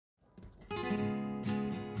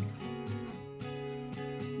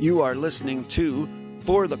You are listening to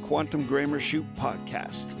For the Quantum Grammar Shoot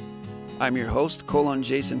podcast. I'm your host,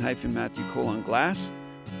 Jason-Matthew Glass.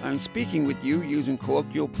 I'm speaking with you using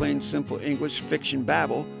colloquial, plain, simple English fiction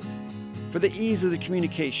babble. For the ease of the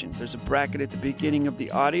communication, there's a bracket at the beginning of the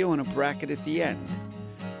audio and a bracket at the end.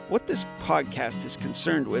 What this podcast is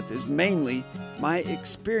concerned with is mainly my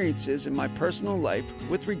experiences in my personal life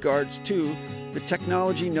with regards to the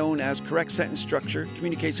technology known as correct sentence structure,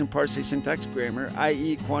 communication, parsing, syntax, grammar,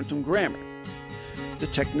 i.e. quantum grammar. The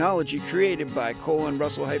technology created by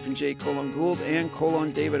Russell-J Gould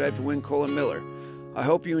and David Miller. I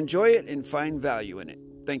hope you enjoy it and find value in it.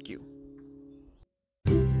 Thank you.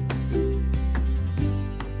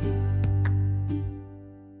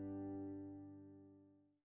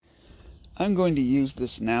 I'm going to use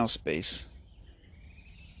this now space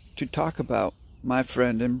to talk about my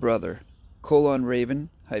friend and brother, Raven,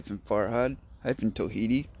 Farhad,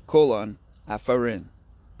 Tohidi, Afarin,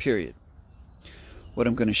 period. What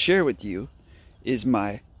I'm going to share with you is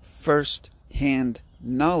my first-hand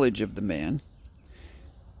knowledge of the man,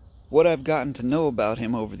 what I've gotten to know about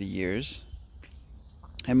him over the years,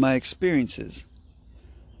 and my experiences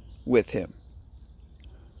with him.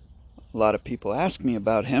 A lot of people ask me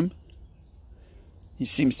about him. He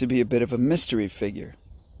seems to be a bit of a mystery figure.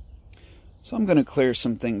 So I'm going to clear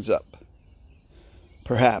some things up.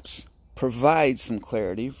 Perhaps provide some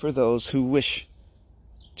clarity for those who wish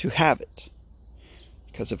to have it.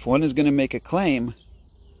 Because if one is going to make a claim,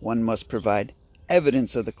 one must provide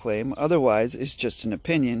evidence of the claim. Otherwise, it's just an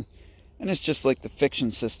opinion, and it's just like the fiction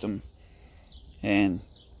system and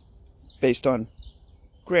based on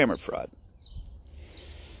grammar fraud.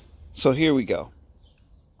 So here we go.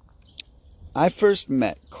 I first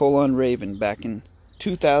met Raven back in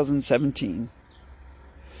 2017.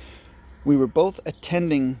 We were both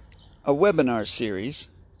attending a webinar series,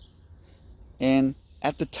 and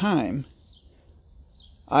at the time,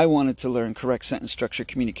 I wanted to learn correct sentence structure,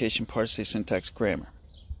 communication, parsing, syntax, grammar.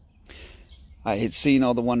 I had seen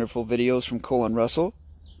all the wonderful videos from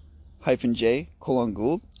Russell-J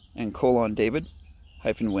Gould and David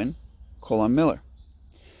Miller,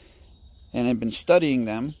 and I'd been studying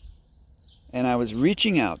them. And I was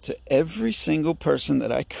reaching out to every single person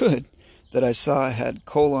that I could that I saw had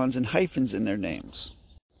colons and hyphens in their names.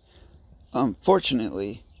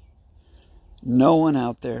 Unfortunately, no one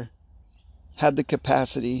out there had the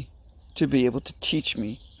capacity to be able to teach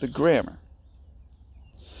me the grammar.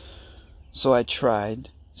 So I tried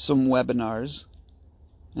some webinars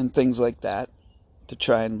and things like that to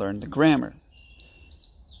try and learn the grammar.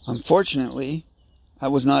 Unfortunately, I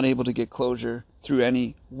was not able to get closure through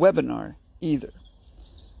any webinar either.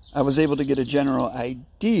 I was able to get a general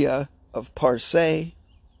idea of parse, but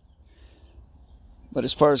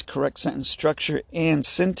as far as correct sentence structure and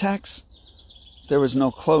syntax, there was no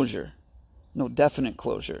closure, no definite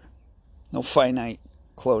closure, no finite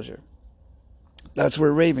closure. That's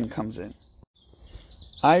where Raven comes in.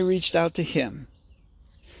 I reached out to him,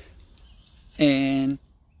 and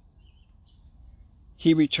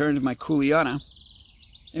he returned my kuleana,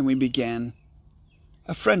 and we began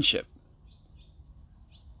a friendship.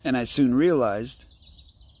 And I soon realized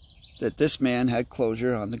that this man had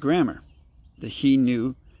closure on the grammar, that he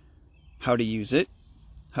knew how to use it,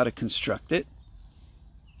 how to construct it,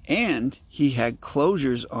 and he had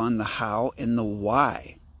closures on the how and the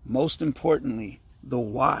why. Most importantly, the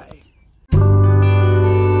why.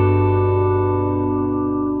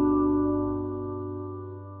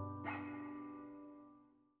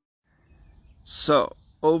 So,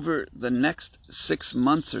 over the next 6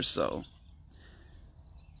 months or so,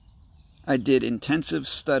 I did intensive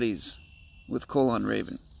studies with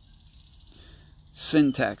Raven.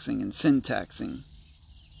 Syntaxing.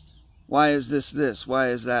 Why is this? Why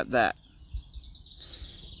is that?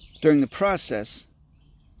 During the process,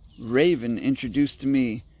 Raven introduced to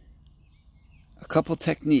me a couple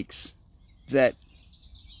techniques that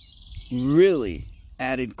really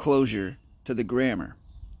added closure to the grammar.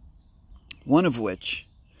 One of which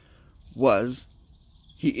was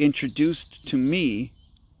he introduced to me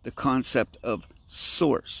the concept of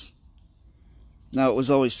source. Now, it was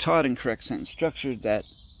always taught in correct sentence structure that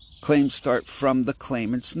claims start from the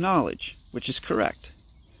claimant's knowledge, which is correct.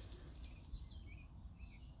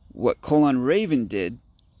 What Raven did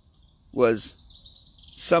was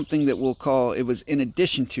something that we'll call, it was in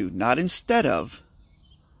addition to, not instead of,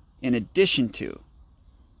 in addition to,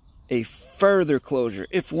 a further closure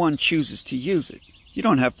if one chooses to use it. You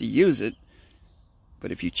don't have to use it,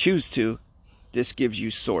 but if you choose to, this gives you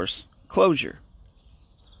source closure.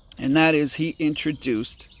 And that is, he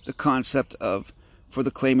introduced the concept of, for the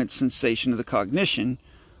claimant, sensation of the cognition,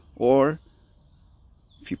 or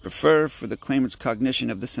if you prefer, for the claimant's cognition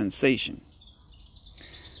of the sensation.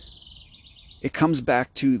 It comes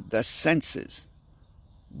back to the senses.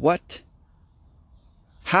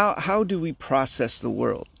 How do we process the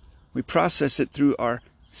world? We process it through our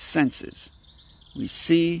senses. We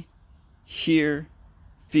see, hear,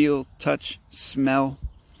 feel, touch, smell.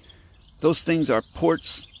 Those things are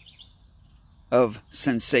ports of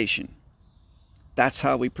sensation. That's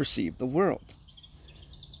how we perceive the world.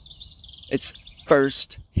 It's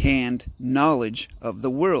first-hand knowledge of the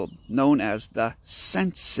world, known as the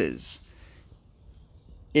senses.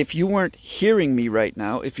 If you weren't hearing me right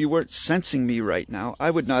now, if you weren't sensing me right now,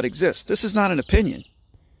 I would not exist. This is not an opinion.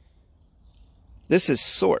 This is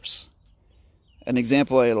source. An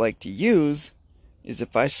example I like to use is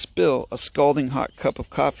if I spill a scalding hot cup of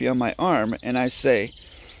coffee on my arm and I say,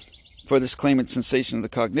 for this claimant's sensation of the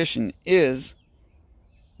cognition is,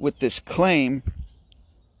 with this claim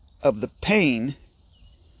of the pain,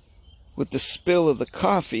 with the spill of the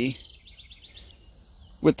coffee,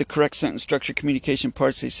 with the correct sentence structure, communication,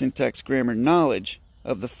 parsing, syntax, grammar, knowledge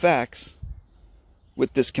of the facts,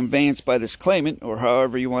 with this conveyance by this claimant, or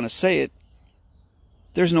however you want to say it,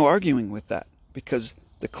 there's no arguing with that, because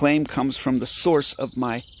the claim comes from the source of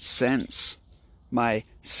my sense, my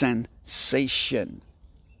sensation.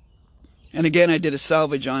 And again, I did a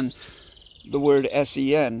salvage on the word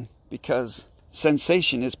SEN, because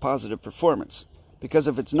sensation is positive performance. Because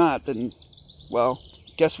if it's not, then, well,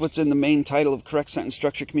 guess what's in the main title of correct sentence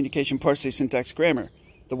structure, communication, parsing, syntax, grammar?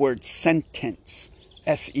 The word sentence,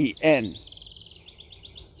 S-E-N.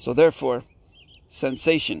 So therefore,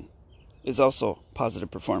 sensation is also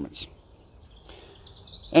positive performance.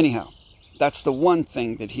 Anyhow, that's the one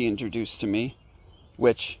thing that he introduced to me,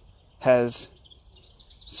 which has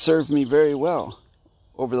served me very well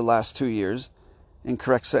over the last 2 years in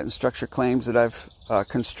correct sentence structure claims that I've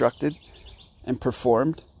constructed and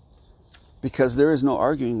performed, because there is no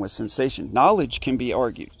arguing with sensation. Knowledge can be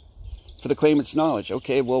argued. For the claimant's knowledge,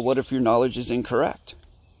 okay, well, what if your knowledge is incorrect?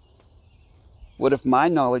 What if my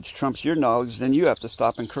knowledge trumps your knowledge? Then you have to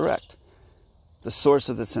stop and correct. The source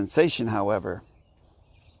of the sensation, however,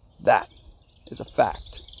 that is a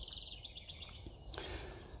fact.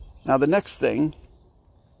 Now, the next thing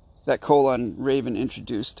that Raven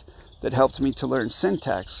introduced that helped me to learn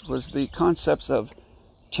syntax was the concepts of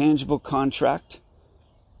tangible contract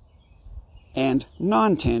and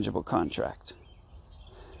non-tangible contract,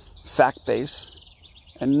 fact-based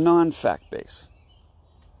and non-fact-based.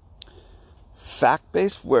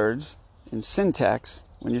 Fact-based words in syntax,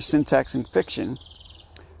 when you're syntaxing fiction,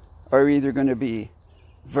 are either going to be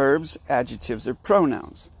verbs, adjectives, or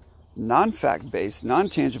pronouns. Non-fact-based,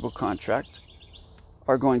 non-tangible contract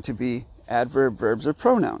are going to be adverb, verbs, or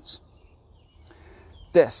pronouns.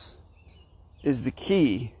 This is the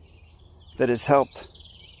key that has helped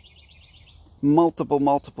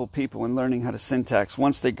multiple people in learning how to syntax.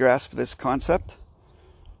 Once they grasp this concept,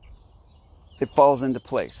 it falls into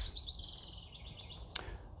place.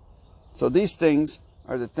 So these things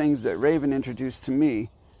are the things that Raven introduced to me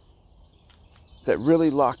that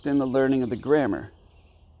really locked in the learning of the grammar,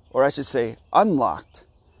 or I should say unlocked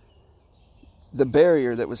the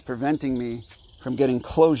barrier that was preventing me from getting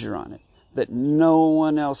closure on it, that no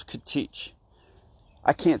one else could teach.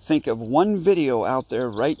 I can't think of one video out there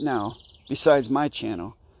right now, besides my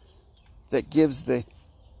channel, that gives the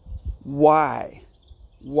why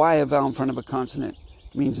a vowel in front of a consonant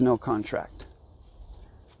means no contract.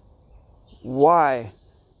 Why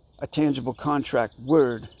a tangible contract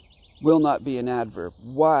word will not be an adverb.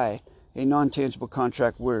 Why a non-tangible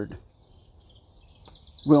contract word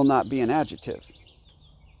will not be an adjective.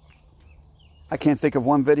 I can't think of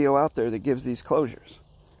one video out there that gives these closures.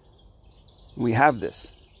 We have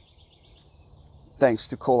this thanks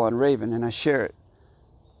to Raven, and I share it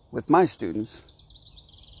with my students,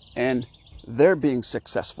 and they're being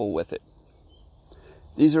successful with it.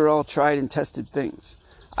 These are all tried and tested things.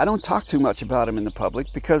 I don't talk too much about them in the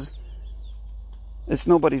public because it's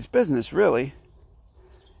nobody's business, really.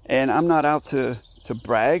 And I'm not out to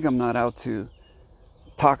brag. I'm not out to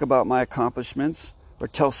talk about my accomplishments or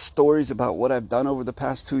tell stories about what I've done over the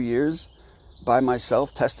past 2 years by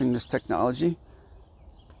myself testing this technology.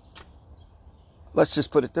 Let's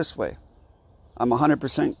just put it this way. I'm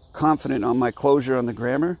 100% confident on my closure on the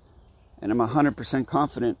grammar, and I'm 100%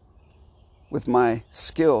 confident with my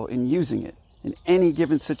skill in using it in any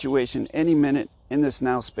given situation, any minute, in this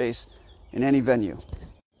now space, in any venue.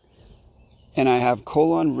 And I have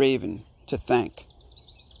Raven to thank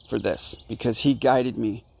for this, because he guided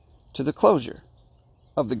me to the closure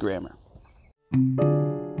of the grammar.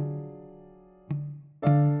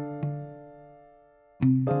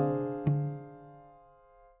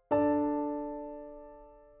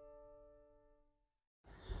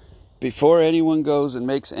 before anyone goes and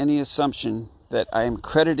makes any assumption that I am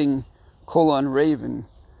crediting Raven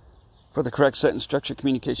for the correct sentence structure,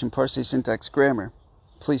 communication, parsing, syntax, grammar,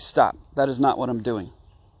 please stop. That is not what I'm doing.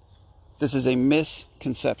 This is a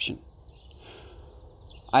misconception.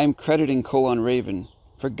 I am crediting Raven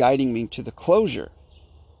for guiding me to the closure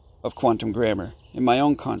of quantum grammar in my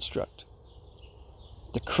own construct.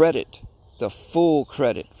 The full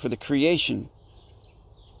credit for the creation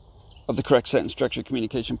of the correct sentence structure,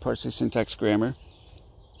 communication, parsing, syntax, grammar,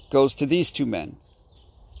 goes to these two men,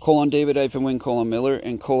 David-Wing, Miller,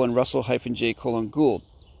 and Russell-J, Gould.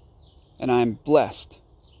 And I'm blessed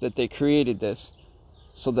that they created this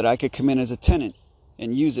so that I could come in as a tenant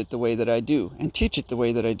and use it the way that I do, and teach it the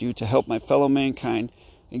way that I do to help my fellow mankind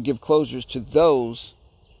and give closures to those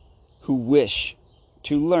who wish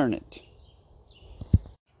to learn it.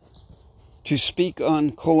 To speak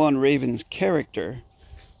on Raven's character,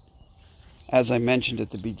 as I mentioned at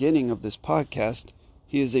the beginning of this podcast,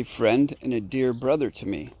 he is a friend and a dear brother to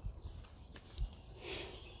me.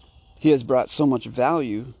 He has brought so much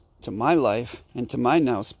value to my life and to my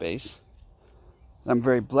now space. I'm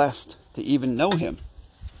very blessed to even know him.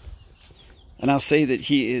 And I'll say that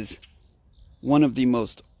he is one of the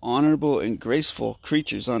most honorable and graceful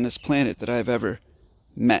creatures on this planet that I've ever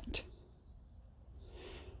met.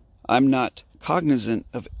 I'm not cognizant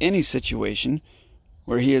of any situation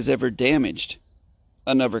where he has ever damaged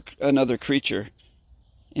another creature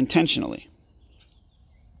intentionally.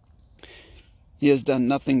 He has done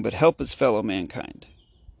nothing but help his fellow mankind.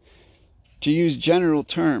 To use general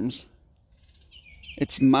terms,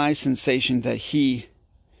 it's my sensation that he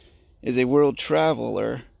is a world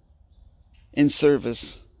traveler in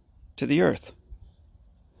service to the earth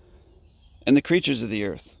and the creatures of the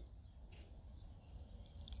earth.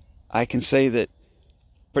 I can say that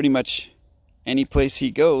pretty much any place he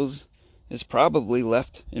goes is probably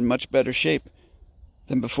left in much better shape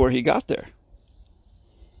than before he got there.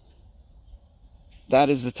 That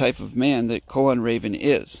is the type of man that Raven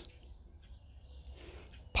is.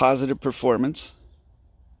 Positive performance,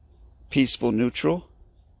 peaceful neutral,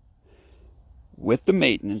 with the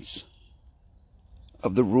maintenance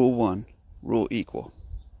of the rule 1, rule equal.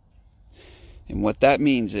 And what that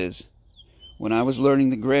means is, when I was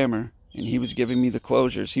learning the grammar and he was giving me the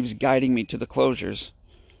closures, he was guiding me to the closures,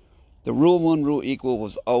 the rule 1, rule equal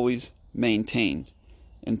was always maintained.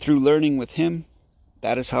 And through learning with him,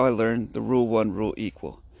 that is how I learned the rule 1, rule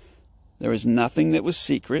equal. There was nothing that was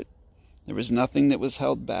secret. There was nothing that was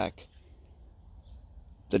held back.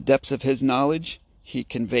 The depths of his knowledge he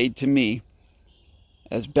conveyed to me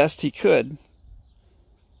as best he could,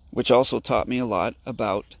 which also taught me a lot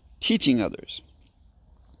about teaching others.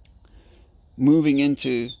 Moving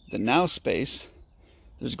into the now space,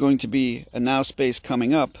 there's going to be a now space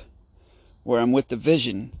coming up where I'm with the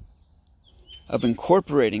vision of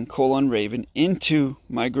incorporating Raven into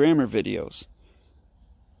my grammar videos.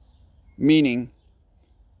 Meaning,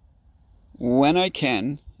 when I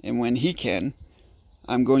can and when he can,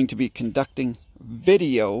 I'm going to be conducting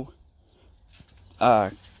video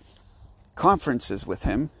conferences with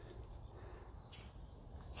him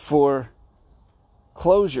for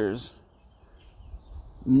closures,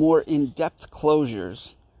 more in-depth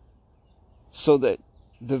closures, so that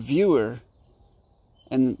the viewer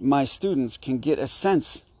and my students can get a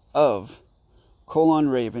sense of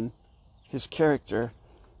Raven, his character,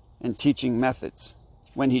 and teaching methods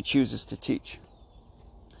when he chooses to teach.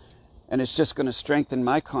 And it's just going to strengthen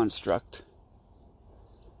my construct,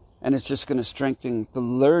 and it's just going to strengthen the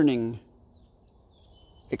learning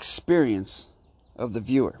experience of the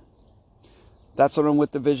viewer. That's what I'm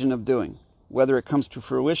with the vision of doing. Whether it comes to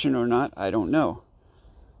fruition or not, I don't know.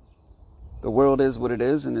 The world is what it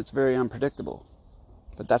is, and it's very unpredictable.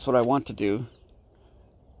 But that's what I want to do,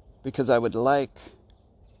 because I would like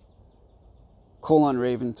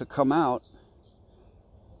Raven to come out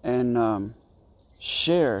and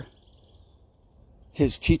share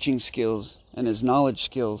his teaching skills and his knowledge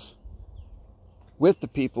skills with the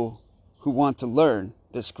people who want to learn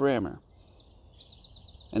this grammar.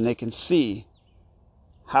 And they can see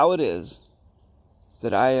how it is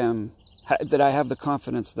that I have the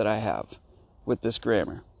confidence that I have with this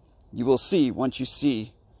grammar. You will see once you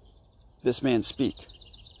see this man speak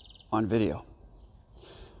on video.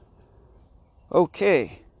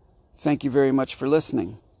 Okay, thank you very much for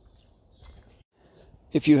listening.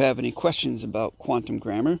 If you have any questions about quantum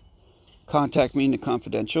grammar, contact me in the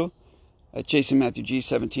confidential at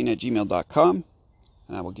jasonmatthewg17@gmail.com,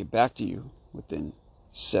 and I will get back to you within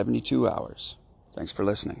 72 hours. Thanks for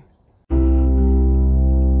listening.